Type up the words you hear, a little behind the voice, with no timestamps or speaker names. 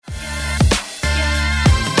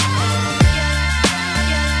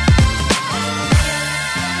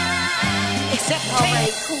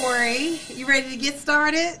Corey. You ready to get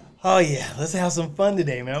started? Oh yeah, let's have some fun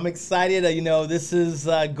today, man. I'm excited. This is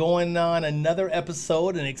going on another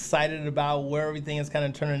episode, and excited about where everything is kind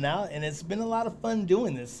of turning out. And it's been a lot of fun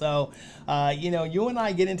doing this. So, you and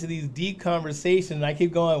I get into these deep conversations, and I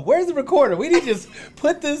keep going, "Where's the recorder? We need to just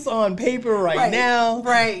put this on paper right now,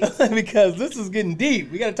 right? Because this is getting deep.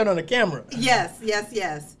 We got to turn on the camera." Yes.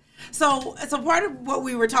 So part of what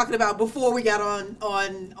we were talking about before we got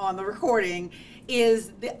on the recording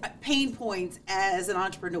is the pain points as an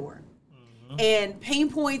entrepreneur. Mm-hmm. And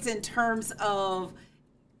pain points in terms of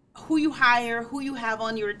who you hire, who you have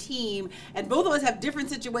on your team. And both of us have different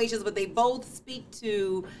situations, but they both speak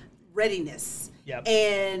to readiness. Yep.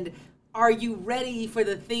 And are you ready for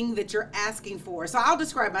the thing that you're asking for? So I'll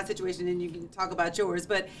describe my situation and you can talk about yours.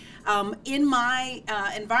 But in my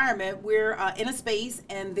environment, we're in a space,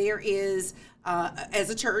 and there is, as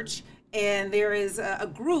a church, and there is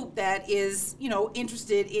a group that is,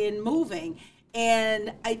 interested in moving.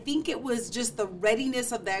 And I think it was just the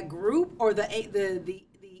readiness of that group, or the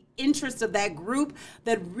interest of that group,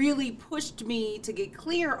 that really pushed me to get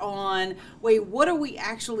clear on, wait, what are we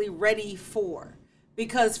actually ready for?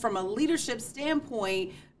 Because from a leadership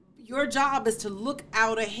standpoint, your job is to look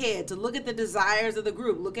out ahead, to look at the desires of the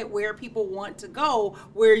group, look at where people want to go,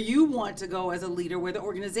 where you want to go as a leader, where the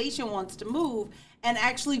organization wants to move, and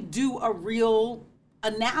actually do a real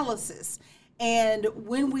analysis. And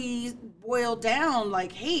when we boil down,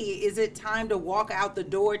 like, hey, is it time to walk out the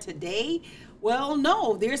door today? Well,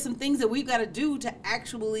 no, there's some things that we've got to do to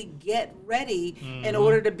actually get ready in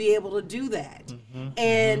order to be able to do that.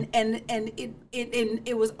 And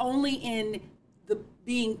it was only in the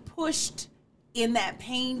being pushed in that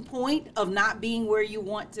pain point of not being where you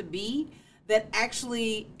want to be that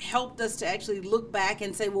actually helped us to actually look back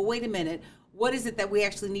and say, well, wait a minute, what is it that we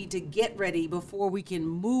actually need to get ready before we can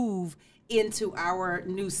move into our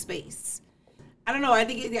new space? I don't know. I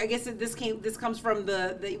guess this comes from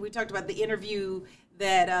we talked about the interview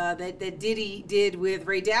that Diddy did with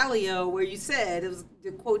Ray Dalio, where you said, it was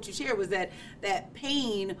the quote you shared was that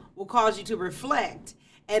pain will cause you to reflect,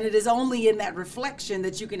 and it is only in that reflection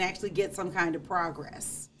that you can actually get some kind of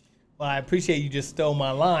progress. Well, I appreciate you just stole my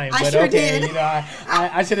line, but I sure did.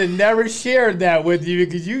 I should have never shared that with you,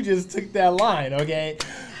 because you just took that line, okay?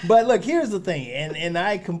 But look, here's the thing, and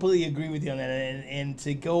I completely agree with you on that. And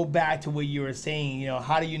to go back to what you were saying,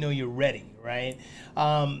 how do you know you're ready, right?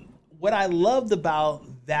 What I loved about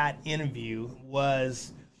that interview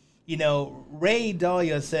was, Ray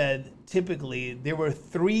Dalio said typically there were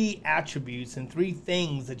 3 attributes and 3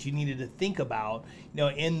 things that you needed to think about,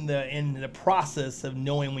 in the process of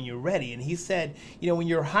knowing when you're ready. And he said, when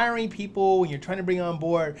you're hiring people, when you're trying to bring on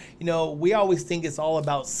board, we always think it's all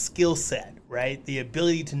about skill set, right? The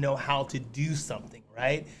ability to know how to do something,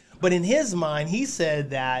 right? But in his mind, he said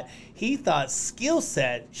that he thought skill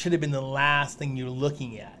set should have been the last thing you're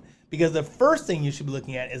looking at. Because the first thing you should be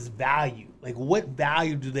looking at is value. Like, what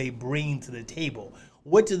value do they bring to the table?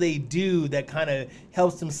 What do they do that kind of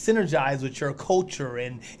helps them synergize with your culture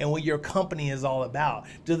and what your company is all about?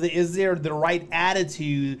 Is there the right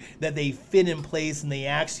attitude that they fit in place, and they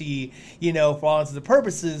actually, for all intents and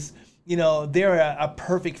purposes, they're a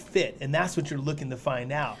perfect fit, and that's what you're looking to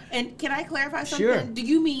find out. And can I clarify something? Sure. Do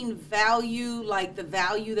you mean value like the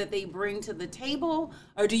value that they bring to the table,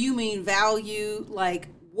 or do you mean value like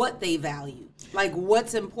what they value? Like,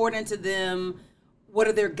 what's important to them? What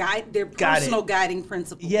are their personal guiding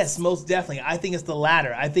principles? Yes, most definitely. I think it's the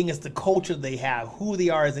latter. I think it's the culture they have, who they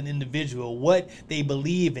are as an individual, what they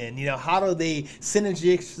believe in. How do they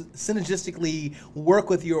synergistically work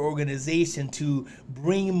with your organization to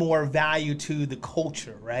bring more value to the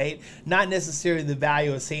culture, right? Not necessarily the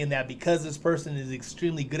value of saying that because this person is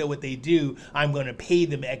extremely good at what they do, I'm going to pay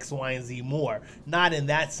them X, Y, and Z more. Not in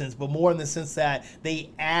that sense, but more in the sense that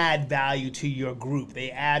they add value to your group.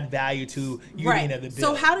 They add value to you being a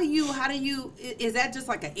So how do you, is that just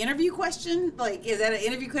like an interview question? Like, is that an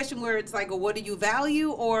interview question where it's like, well, what do you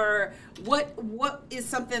value? Or what is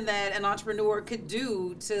something that an entrepreneur could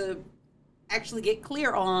do to actually get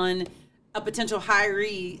clear on a potential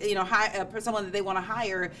hiree, someone that they want to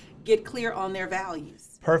hire, get clear on their values?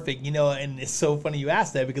 Perfect. And it's so funny you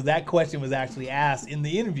asked that, because that question was actually asked in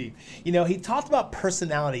the interview. He talked about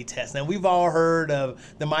personality tests. Now, we've all heard of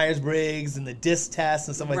the Myers-Briggs and the DISC test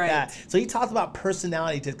and stuff like that. So he talked about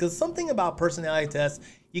personality tests, because something about personality tests,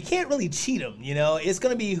 you can't really cheat them. It's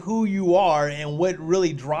going to be who you are and what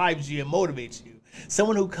really drives you and motivates you.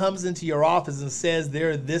 Someone who comes into your office and says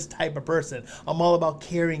they're this type of person. I'm all about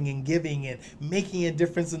caring and giving and making a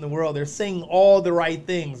difference in the world. They're saying all the right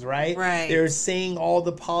things, right? Right. They're saying all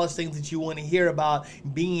the polished things that you want to hear about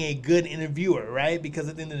being a good interviewer, right? Because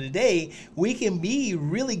at the end of the day, we can be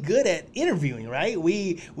really good at interviewing, right?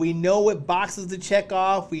 We know what boxes to check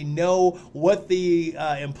off. We know what the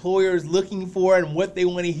employer is looking for and what they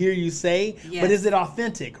want to hear you say. Yes. But is it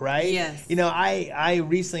authentic, right? Yes. You know, I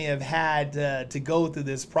recently have had to go through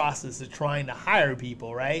this process of trying to hire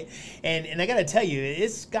people, right? And I got to tell you,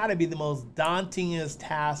 it's got to be the most dauntingest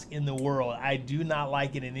task in the world. I do not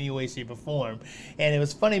like it in any way, shape, or form. And it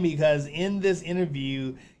was funny because in this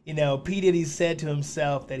interview, you know, P. Diddy said to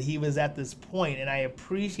himself that he was at this point, and I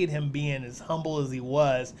appreciate him being as humble as he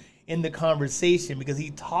was in the conversation, because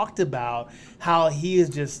he talked about how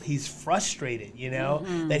he's frustrated, you know,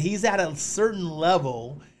 that he's at a certain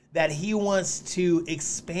level that he wants to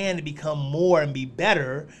expand and become more and be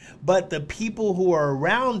better, but the people who are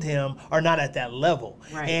around him are not at that level.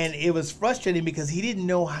 Right. And it was frustrating because he didn't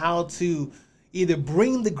know how to either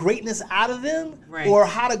bring the greatness out of them, right, or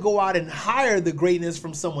how to go out and hire the greatness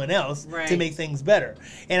from someone else, right, to make things better.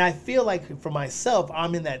 And I feel like for myself,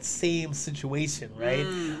 I'm in that same situation, right?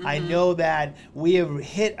 Mm-hmm. I know that we have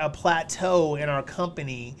hit a plateau in our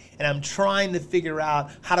company, and I'm trying to figure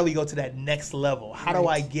out, how do we go to that next level? How do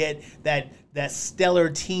I get that stellar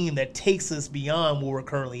team that takes us beyond where we're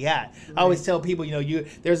currently at? Right. I always tell people, you know,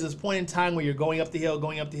 there's this point in time where you're going up the hill,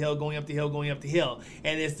 going up the hill, going up the hill, going up the hill.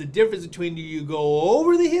 And it's the difference between, do you go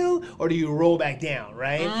over the hill or do you roll back down,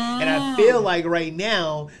 right? And I feel like right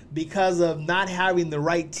now, because of not having the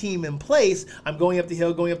right team in place, I'm going up the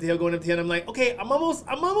hill, going up the hill, going up the hill, and I'm like, okay, I'm almost,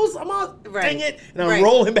 right, dang it, and I'm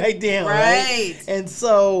rolling back down, right? And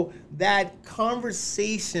so that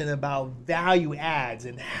conversation about value adds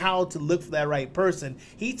and how to look for that right person,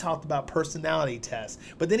 he talked about personality tests,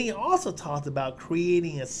 but then he also talked about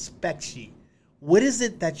creating a spec sheet. What is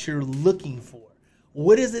it that you're looking for?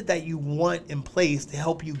 What is it that you want in place to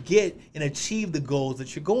help you get and achieve the goals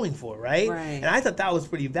that you're going for, right? And I thought that was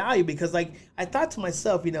pretty valuable, because like, I thought to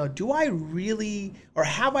myself, you know, do I really, or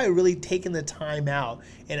have I really taken the time out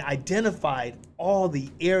and identified all the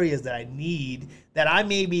areas that I need, that I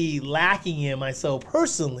may be lacking in myself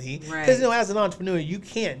personally? Because, you know, as an entrepreneur, you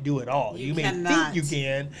can't do it all. You may think you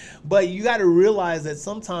can, but you got to realize that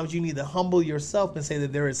sometimes you need to humble yourself and say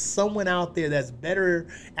that there is someone out there that's better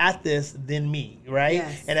at this than me, right?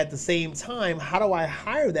 Yes. And at the same time, how do I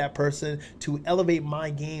hire that person to elevate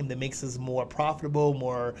my game that makes us more profitable,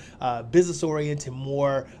 more business-oriented,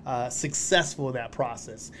 more successful in that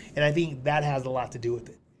process? And I think that has a lot to do with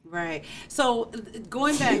it. Right. So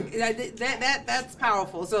going back, that's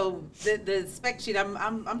powerful. So the spec sheet,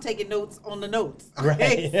 I'm taking notes on the notes.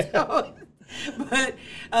 Okay? Right. So, but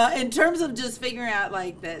in terms of just figuring out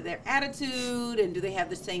like their attitude and do they have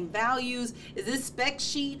the same values, is this spec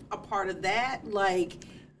sheet a part of that? Like,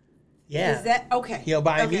 yeah. Is that okay? You know,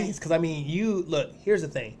 by means, because I mean, you look. Here's the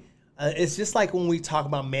thing. It's just like when we talk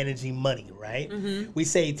about managing money, right? Mm-hmm. We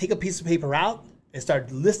say take a piece of paper out and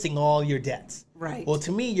start listing all your debts. Right. Well,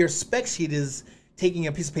 to me, your spec sheet is taking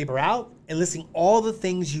a piece of paper out and listing all the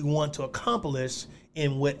things you want to accomplish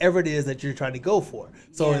in whatever it is that you're trying to go for.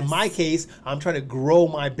 So in my case, I'm trying to grow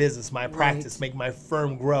my business, my practice, make my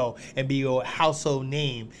firm grow and be a household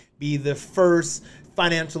name, be the first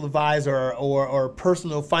financial advisor or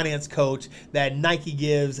personal finance coach that Nike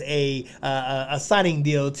gives a signing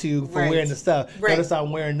deal to for wearing the stuff. Notice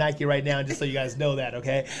I'm wearing Nike right now, just so you guys know that,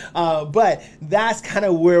 okay? But that's kind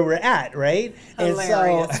of where we're at, right?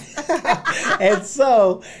 Hilarious. And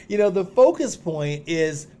so, you know, the focus point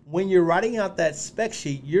is, when you're writing out that spec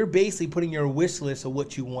sheet, you're basically putting your wish list of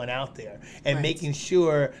what you want out there and making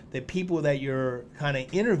sure that people that you're kind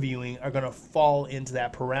of interviewing are going to fall into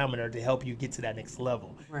that parameter to help you get to that next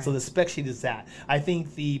level. So the spec sheet is that. I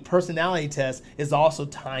think the personality test is also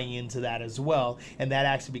tying into that as well, and that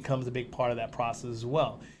actually becomes a big part of that process as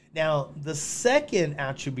well. Now, the second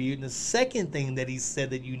attribute and the second thing that he said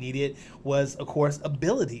that you needed was, of course,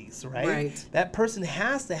 abilities, right? That person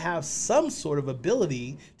has to have some sort of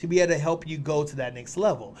ability to be able to help you go to that next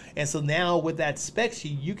level. And so now with that spec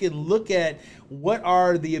sheet, you can look at what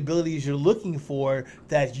are the abilities you're looking for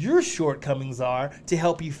that your shortcomings are to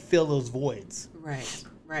help you fill those voids.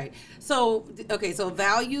 Right. So, okay, so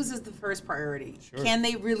values is the first priority. Can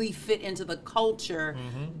they really fit into the culture?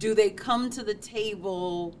 Do they come to the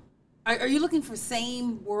table? Are you looking for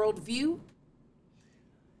same worldview?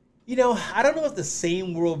 You know, I don't know if the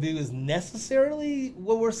same worldview is necessarily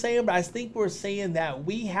what we're saying, but I think we're saying that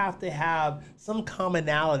we have to have some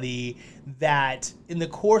commonality that in the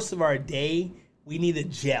course of our day, we need to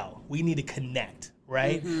gel. We need to connect.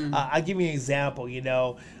 right? I'll give you an example.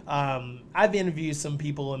 I've interviewed some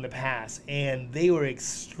people in the past, and they were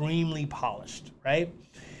extremely polished, right?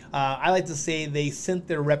 I like to say they sent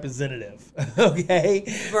their representative, okay?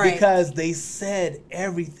 Right. Because they said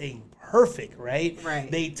everything perfect, right?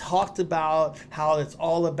 Right. They talked about how it's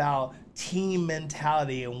all about team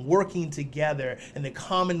mentality and working together and the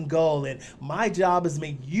common goal, and my job is to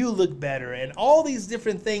make you look better, and all these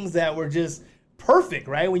different things that were just perfect,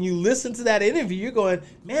 right? When you listen to that interview, you're going,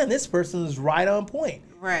 man, this person is right on point.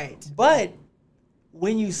 Right. But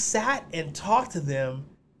when you sat and talked to them,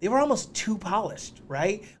 they were almost too polished,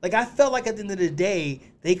 right? Like, I felt like at the end of the day,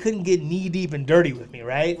 they couldn't get knee deep and dirty with me,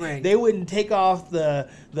 right? Right. They wouldn't take off the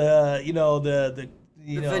veneer.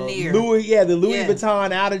 Louis Vuitton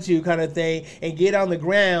attitude kind of thing and get on the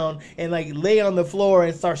ground and like lay on the floor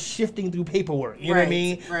and start shifting through paperwork. You know what I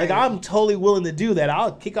mean? Right. Like, I'm totally willing to do that.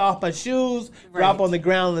 I'll kick off my shoes, drop on the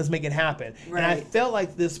ground, and let's make it happen. Right. And I felt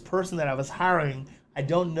like this person that I was hiring, I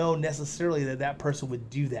don't know necessarily that person would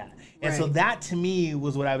do that. And so that to me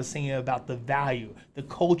was what I was saying about the value, the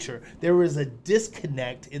culture. There was a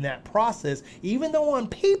disconnect in that process, even though on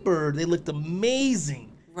paper they looked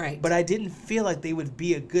amazing. Right. But I didn't feel like they would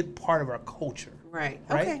be a good part of our culture. Right.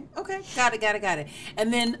 Okay. Got it.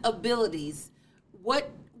 And then abilities. What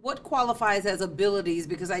qualifies as abilities?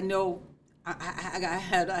 Because I know I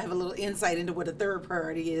have a little insight into what a third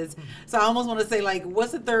priority is. So I almost want to say, like,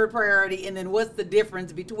 what's the third priority, and then what's the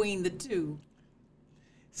difference between the two?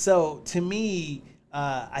 So to me,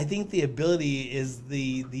 I think the ability is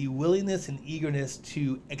the willingness and eagerness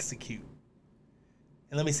to execute.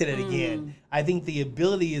 And let me say that again. I think the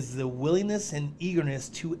ability is the willingness and eagerness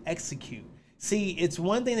to execute. See, it's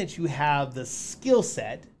one thing that you have the skill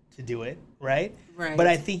set to do it, right? Right. But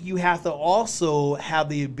I think you have to also have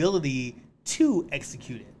the ability to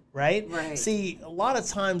execute it, right? Right. See, a lot of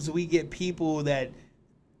times we get people that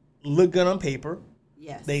look good on paper.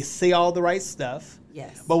 Yes. They say all the right stuff.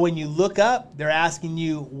 Yes. But when you look up, they're asking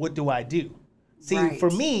you, what do I do? See, for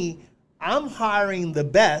me, I'm hiring the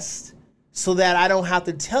best so that I don't have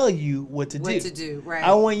to tell you what to do. Right.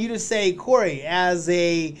 I want you to say, Corey, as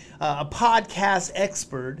a podcast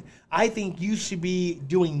expert, I think you should be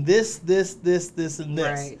doing this, and this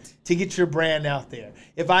to get your brand out there.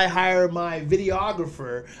 If I hire my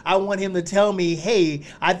videographer, I want him to tell me, hey,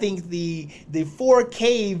 I think the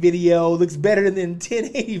 4K video looks better than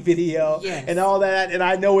 1080 video and all that. And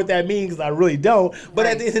I know what that means because I really don't. But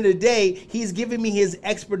at the end of the day, he's giving me his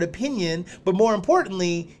expert opinion. But more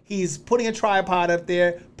importantly, he's putting a tripod up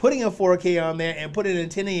there, putting a 4K on there, and putting a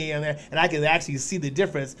 1080 on there. And I can actually see the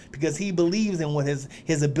difference because he believes in what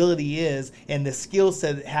his ability is and the skill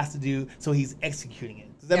set it has to do, so he's executing it.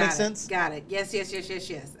 Does that make sense? Got it. Yes.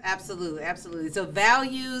 Absolutely. So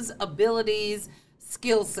values, abilities,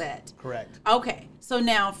 skill set. Correct. Okay. So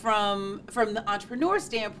now from the entrepreneur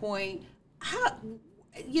standpoint, how,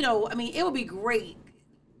 it would be great.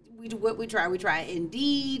 We try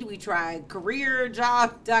Indeed, we try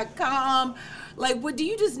careerjob.com. Like, do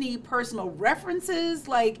you just need personal references?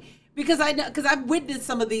 Like, because I've witnessed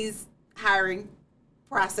some of these hiring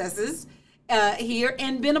processes here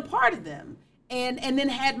and been a part of them. And then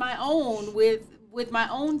had my own with my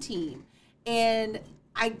own team. And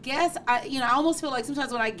I guess I almost feel like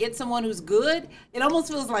sometimes when I get someone who's good, it almost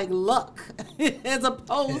feels like luck as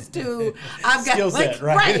opposed to I've got skill set,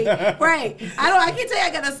 right? Right. I can't tell you I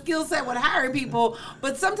got a skill set with hiring people,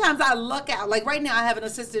 but sometimes I luck out. Like right now I have an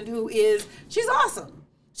assistant she's awesome.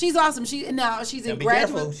 She's awesome. She's in graduate.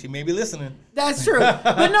 Careful. She may be listening. That's true.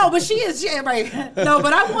 But she is right. No,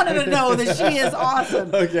 but I wanted to know that she is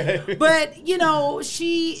awesome. Okay. But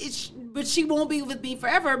she won't be with me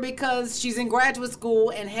forever because she's in graduate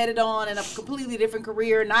school and headed on in a completely different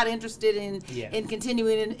career, not interested in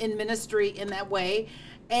continuing in ministry in that way.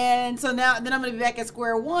 And so then I'm going to be back at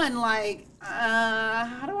square one. Like,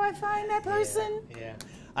 how do I find that person? Yeah.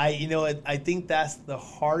 I think that's the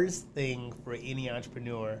hardest thing for any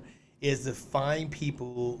entrepreneur is to find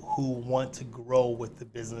people who want to grow with the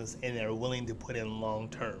business and are willing to put in long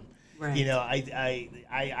term. Right.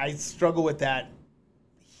 I struggle with that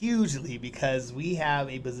hugely because we have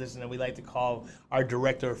a position that we like to call our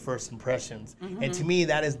director of first impressions. Mm-hmm. And to me,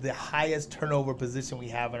 that is the highest turnover position we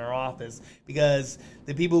have in our office because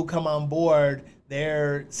the people who come on board,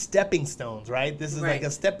 they're stepping stones, right? This is Right. like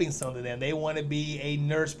a stepping stone to them. They want to be a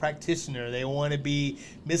nurse practitioner. They want to be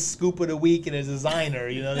Miss Scoop of the Week and a designer.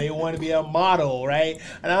 You know, they want to be a model, right?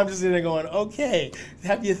 And I'm just sitting there going, okay,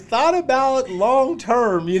 have you thought about long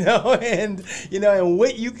term, and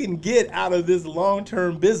what you can get out of this long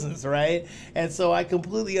term business, right? And so I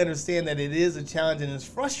completely understand that it is a challenge and it's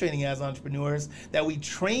frustrating as entrepreneurs that we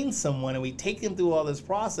train someone and we take them through all this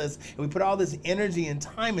process and we put all this energy and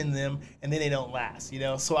time in them and then they don't last,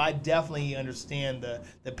 So I definitely understand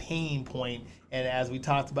the pain point. And as we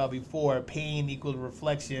talked about before, pain equals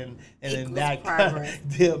reflection, and then that kind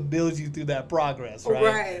of builds you through that progress,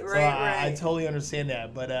 right? Right. I totally understand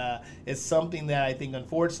that, but it's something that I think,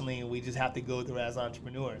 unfortunately, we just have to go through as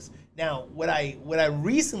entrepreneurs. Now, what I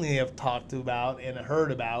recently have talked about and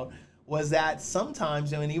heard about was that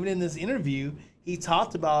sometimes, even in this interview, he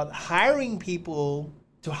talked about hiring people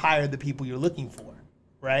to hire the people you're looking for,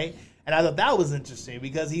 right? And I thought that was interesting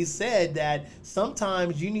because he said that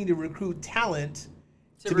sometimes you need to recruit talent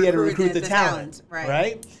to be able to recruit the talent,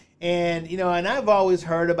 right? And, and I've always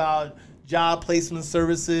heard about job placement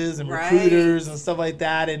services and recruiters and stuff like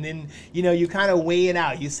that. And then, you kind of weigh it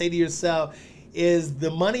out. You say to yourself, is the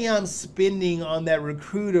money I'm spending on that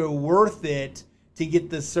recruiter worth it to get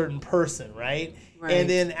this certain person, right? And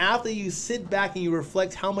then after you sit back and you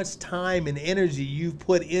reflect how much time and energy you've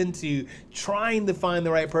put into trying to find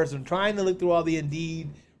the right person, trying to look through all the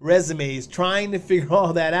Indeed resumes, trying to figure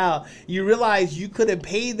all that out, you realize you could have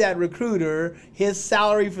paid that recruiter his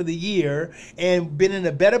salary for the year and been in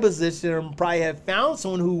a better position and probably have found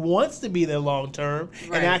someone who wants to be there long term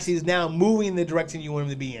and actually is now moving in the direction you want him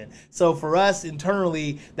to be in. So for us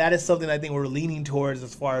internally, that is something I think we're leaning towards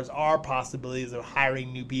as far as our possibilities of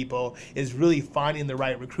hiring new people, is really finding the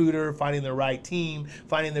right recruiter, finding the right team,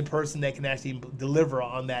 finding the person that can actually deliver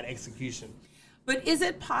on that execution. But is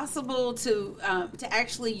it possible to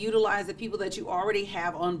actually utilize the people that you already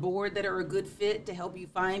have on board that are a good fit to help you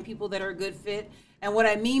find people that are a good fit? And what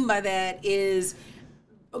I mean by that is,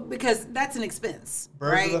 because that's an expense,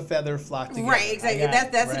 Birds of a feather flock together. Right, exactly.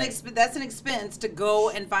 That's an expense to go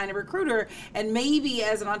and find a recruiter. And maybe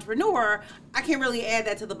as an entrepreneur, I can't really add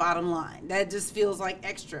that to the bottom line. That just feels like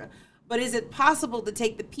extra. But is it possible to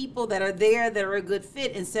take the people that are there that are a good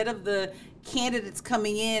fit instead of the candidates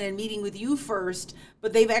coming in and meeting with you first,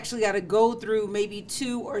 but they've actually got to go through maybe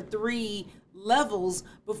 2 or 3 levels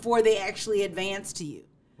before they actually advance to you?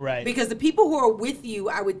 Right. Because the people who are with you,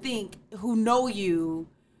 I would think, who know you,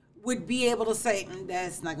 would be able to say,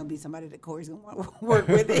 that's not going to be somebody that Corey's going to want to work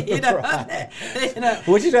with.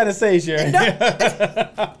 What you trying to say, Sharon? No,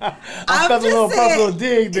 I felt a little personal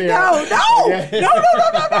dig there. No, not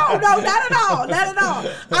at all.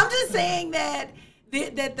 I'm just saying that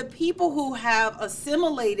the people who have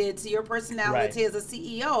assimilated to your personality as a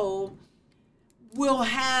CEO will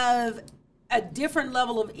have a different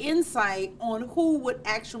level of insight on who would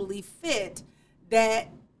actually fit that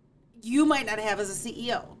you might not have as a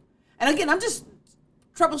CEO. And again, I'm just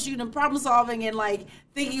troubleshooting and problem solving and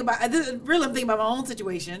thinking about, I'm thinking about my own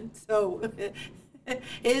situation. So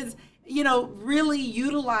is, really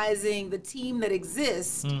utilizing the team that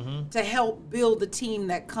exists to help build the team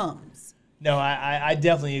that comes. No, I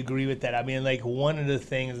definitely agree with that. I mean, one of the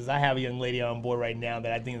things is I have a young lady on board right now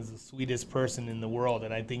that I think is the sweetest person in the world.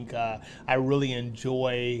 And I think I really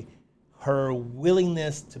enjoy her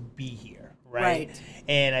willingness to be here. Right.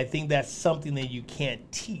 And I think that's something that you can't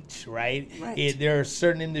teach, right? There are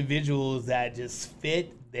certain individuals that just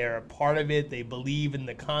fit. They're a part of it. They believe in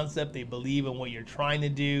the concept. They believe in what you're trying to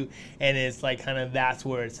do. And it's that's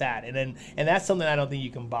where it's at. And that's something I don't think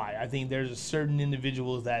you can buy. I think there's certain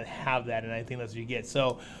individuals that have that, and I think that's what you get.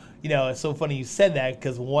 So, it's so funny you said that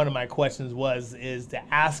because one of my questions is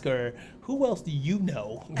to ask her, who else do you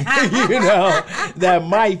know, that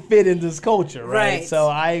might fit in this culture, right? So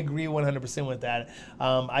I agree 100% with that.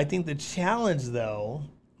 I think the challenge, though,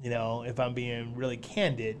 if I'm being really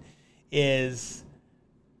candid, is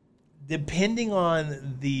depending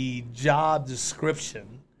on the job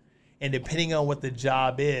description and depending on what the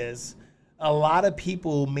job is, a lot of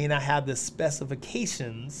people may not have the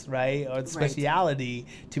specifications, right, or the speciality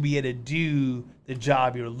to be able to do the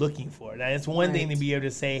job you're looking for. Now, it's one thing to be able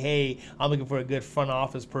to say, hey, I'm looking for a good front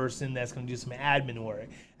office person that's going to do some admin work,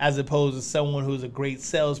 as opposed to someone who's a great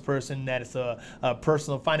salesperson that's a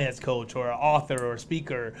personal finance coach or an author or a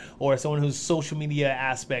speaker or someone who's social media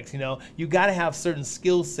aspects. You got to have certain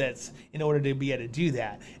skill sets in order to be able to do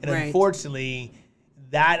that. And unfortunately,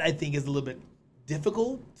 that I think is a little bit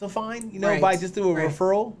difficult to find, by just through a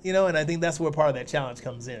referral, and I think that's where part of that challenge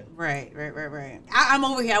comes in. Right. I'm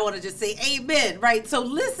over here. I want to just say amen, right? So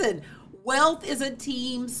listen, wealth is a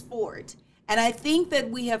team sport. And I think that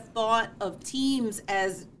we have thought of teams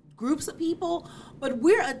as groups of people, but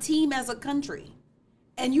we're a team as a country.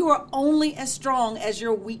 And you are only as strong as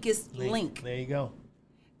your weakest link. There you go.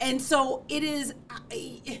 And so it is,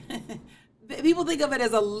 people think of it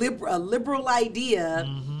as a liberal idea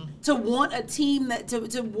to want a team that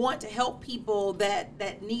to want to help people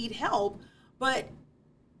that need help, but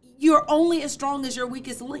you're only as strong as your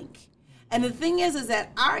weakest link. And the thing is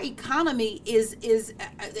that our economy is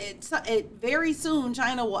very soon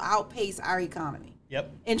China will outpace our economy.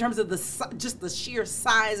 Yep. In terms of just the sheer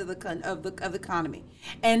size of the economy,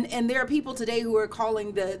 and there are people today who are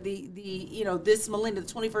calling the this millennium,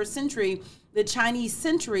 the 21st century, the Chinese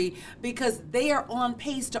century, because they are on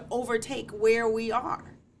pace to overtake where we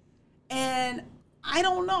are. And I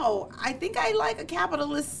don't know. I think I like a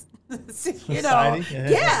capitalist. Society?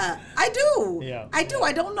 Yeah, I do. Yeah. I do.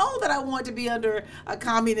 I don't know that I want to be under a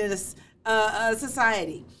communist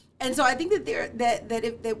society. And so I think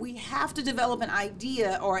that we have to develop an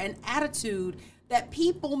idea or an attitude that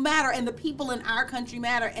people matter and the people in our country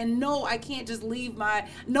matter. And no, I can't just leave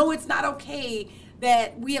no, it's not okay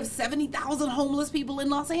that we have 70,000 homeless people in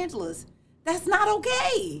Los Angeles. That's not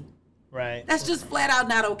okay. Right. That's just flat out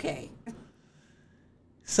not okay.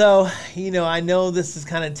 So, I know this is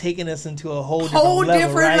kind of taking us into a whole different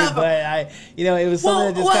level, right? Level. But it was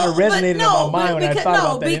something that just kind of resonated in my mind when I thought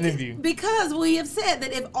about that interview. Because we have said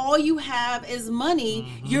that if all you have is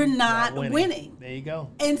money, you're not winning. There you go.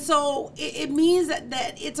 And so it means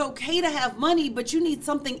that it's okay to have money, but you need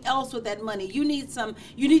something else with that money. You need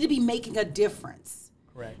to be making a difference.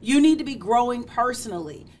 Correct. You need to be growing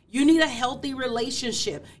personally. You need a healthy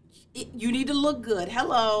relationship. You need to look good.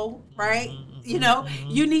 Hello, right?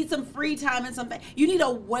 You need some free time and something. You need a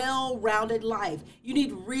well-rounded life. You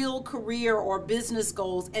need real career or business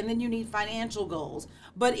goals, and then you need financial goals.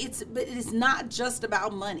 But it's not just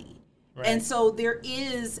about money. Right. And so there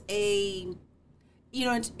is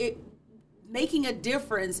making a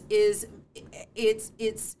difference is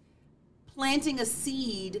it's planting a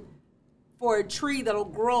seed for a tree that'll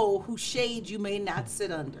grow whose shade you may not sit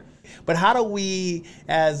under. But how do we,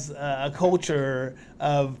 as a culture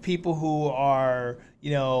of people who are,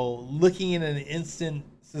 looking in an instant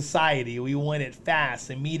society, we want it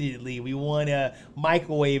fast, immediately, we want to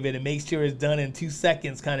microwave it and make sure it's done in 2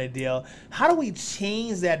 seconds kind of deal. How do we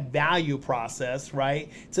change that value process,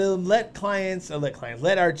 right, to let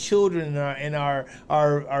our children and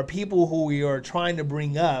our people who we are trying to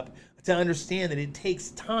bring up to understand that it takes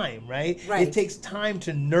time, right? It takes time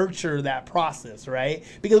to nurture that process, right?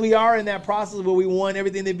 Because we are in that process where we want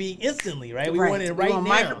everything to be instantly, right? We want it right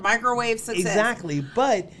now. Microwave success. Exactly.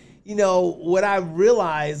 But, what I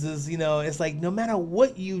realize is, it's like no matter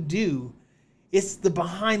what you do, it's the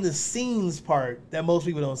behind the scenes part that most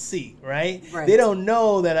people don't see, right? They don't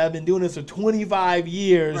know that I've been doing this for 25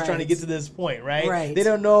 years trying to get to this point, right? They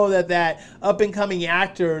don't know that up and coming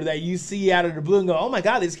actor that you see out of the blue and go, oh my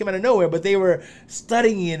God, they just came out of nowhere, but they were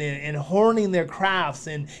studying and honing their crafts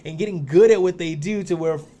and getting good at what they do to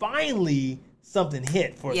where finally something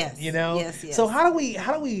hit for them, Yes. So how do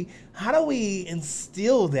we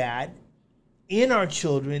instill that in our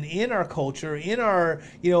children, in our culture, in our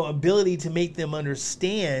ability to make them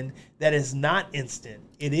understand that it's not instant.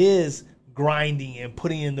 It is grinding and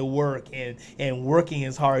putting in the work and working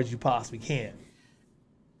as hard as you possibly can.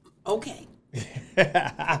 Okay.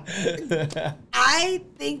 I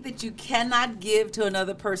think that you cannot give to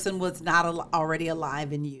another person what's not already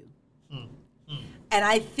alive in you. And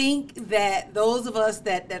I think that those of us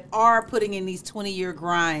that are putting in these 20-year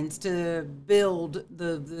grinds to build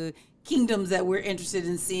the kingdoms that we're interested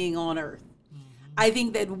in seeing on earth, I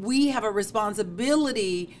think that we have a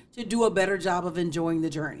responsibility to do a better job of enjoying the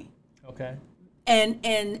journey. Okay.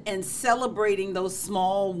 And celebrating those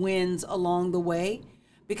small wins along the way,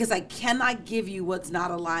 because I cannot give you what's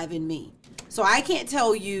not alive in me. So I can't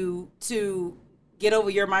tell you to get over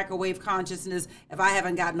your microwave consciousness if I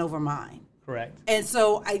haven't gotten over mine. Correct. And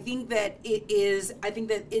so I think that it's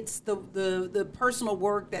the personal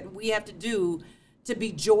work that we have to do to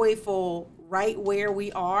be joyful right where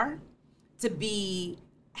we are, to be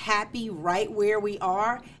happy right where we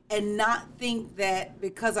are, and not think that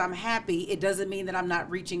because I'm happy, it doesn't mean that I'm not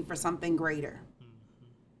reaching for something greater.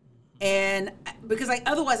 And because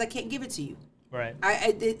otherwise I can't give it to you. Right.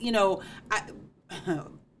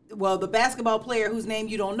 Well, the basketball player whose name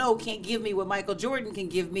you don't know can't give me what Michael Jordan can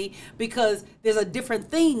give me, because there's a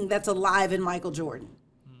different thing that's alive in Michael Jordan.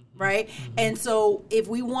 Right? Mm-hmm. And so if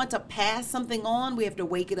we want to pass something on, we have to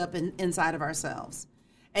wake it up inside of ourselves.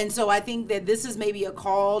 And so I think that this is maybe a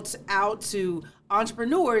call out to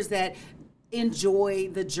entrepreneurs that enjoy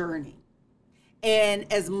the journey.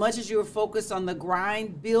 And as much as you're focused on the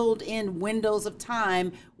grind, build in windows of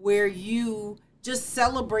time where you just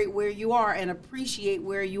celebrate where you are and appreciate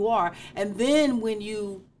where you are. And then when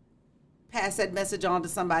you pass that message on to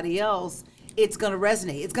somebody else, it's going to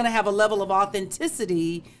resonate. It's going to have a level of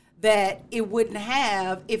authenticity that it wouldn't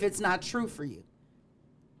have if it's not true for you.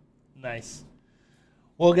 Nice.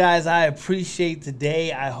 Well, guys, I appreciate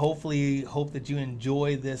today. I hope that you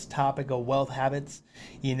enjoy this topic of wealth habits.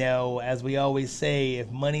 You know, as we always say,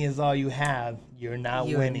 if money is all you have, you're not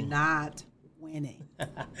winning. You're not winning.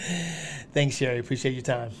 Thanks, Sherry. Appreciate your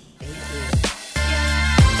time. Thank you.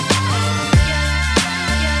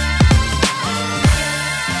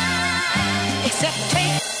 Except